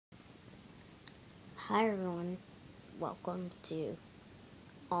Hi everyone, welcome to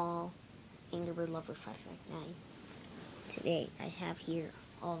all Angry Bird Lover Flashback 9. Today I have here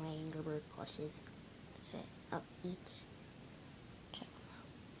all my Angry Bird plushes set up each. Check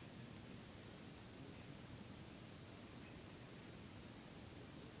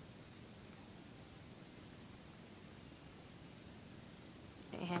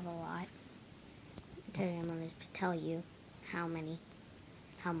them out. I have a lot. Today I'm going to tell you how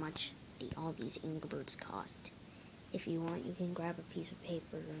much all these Angry Birds cost. If you want, you can grab a piece of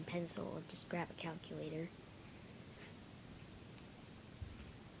paper and pencil, or just grab a calculator.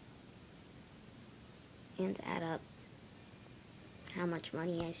 And add up how much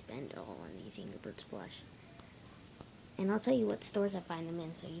money I spend all on these Angry Birds plush. And I'll tell you what stores I find them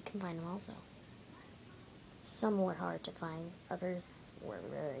in, so you can find them also. Some were hard to find, others were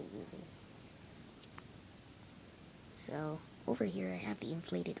very easy. So, over here I have the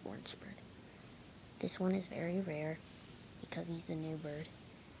inflated orange bird. This one is very rare, because he's the new bird.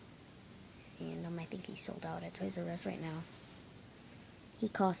 And I think he's sold out at Toys R Us right now. He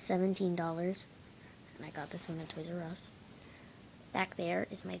costs $17, and I got this one at Toys R Us. Back there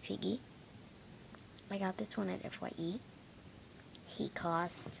is my piggy. I got this one at FYE. He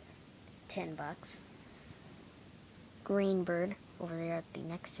costs $10. Green bird, over there at the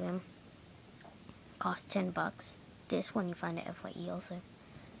next to him, costs $10. This one you find at FYE also.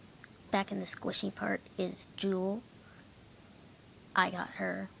 Back in the squishy part is Jewel. I got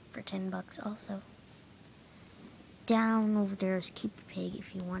her for $10 also. Down over there is Cupid Pig,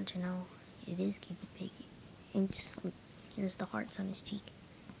 if you want to know. It is Cupid Pig. And just here's the hearts on his cheek.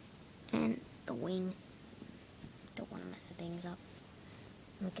 And the wing. Don't want to mess the things up.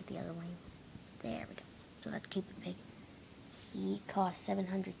 Look at the other wing. There we go. So that's Cupid Pig. He cost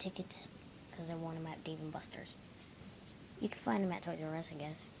 700 tickets because I won him at Dave & Buster's. You can find him at Toys R Us, I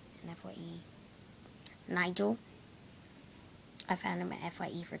guess, and FYE. Nigel. I found him at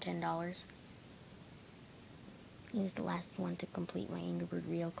FYE for $10. He was the last one to complete my Angry Bird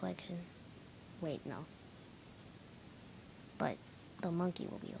Real collection. Wait, no. But the monkey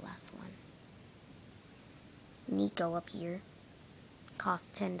will be the last one. Nico up here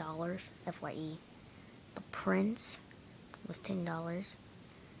cost $10, FYE. The prince was $10.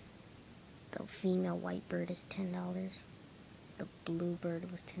 The female white bird is $10. The blue bird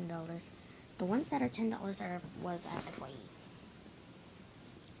was $10. The ones that are $10 was at FYE.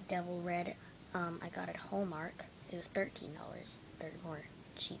 Devil Red, I got at Hallmark. It was $13. They're more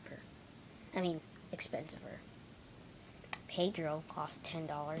cheaper. Expensiver. Pedro cost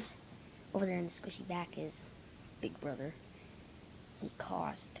 $10. Over there in the squishy back is Big Brother. He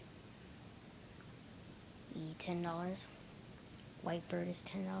cost $10. White bird is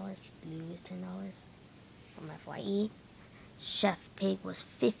 $10. Blue is $10 from FYE. Chef Pig was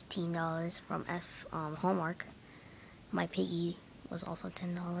 $15 from Hallmark. My piggy was also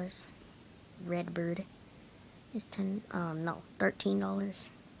 $10. Red bird is $13.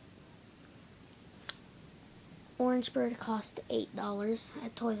 Orange bird cost $8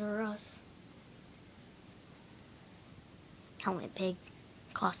 at Toys R Us. Helmet Pig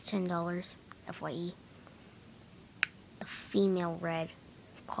cost $10 FYE. The female red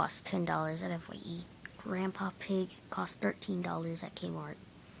cost $10 at FYE. Grandpa Pig cost $13 at Kmart.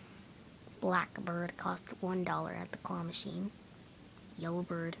 Blackbird cost $1 at the claw machine.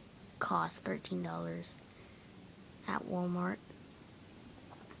 Yellowbird cost $13 at Walmart.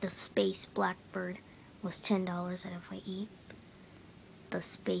 The Space Blackbird was $10 at FYE. The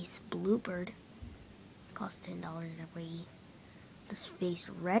Space Bluebird cost $10 at FYE. The Space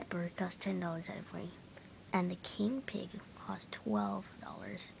Redbird cost $10 at FYE. And the King Pig cost $12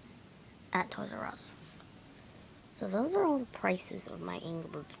 at Toys R Us. So those are all the prices of my Angry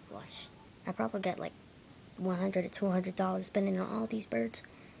Birds plush. I probably got like $100 to $200 spending on all these birds.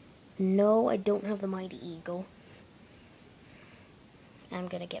 No, I don't have the Mighty Eagle. I'm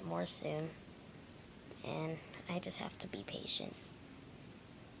gonna get more soon. And I just have to be patient.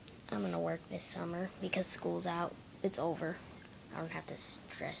 I'm gonna work this summer because school's out. It's over. I don't have to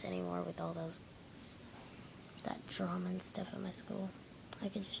stress anymore with all that drama and stuff at my school. I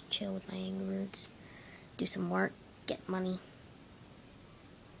can just chill with my Angry Birds, do some work, get money.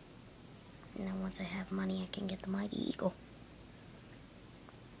 And then once I have money, I can get the Mighty Eagle.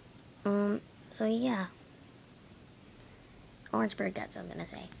 So yeah. Orange Bird got something to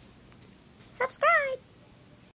say. Subscribe!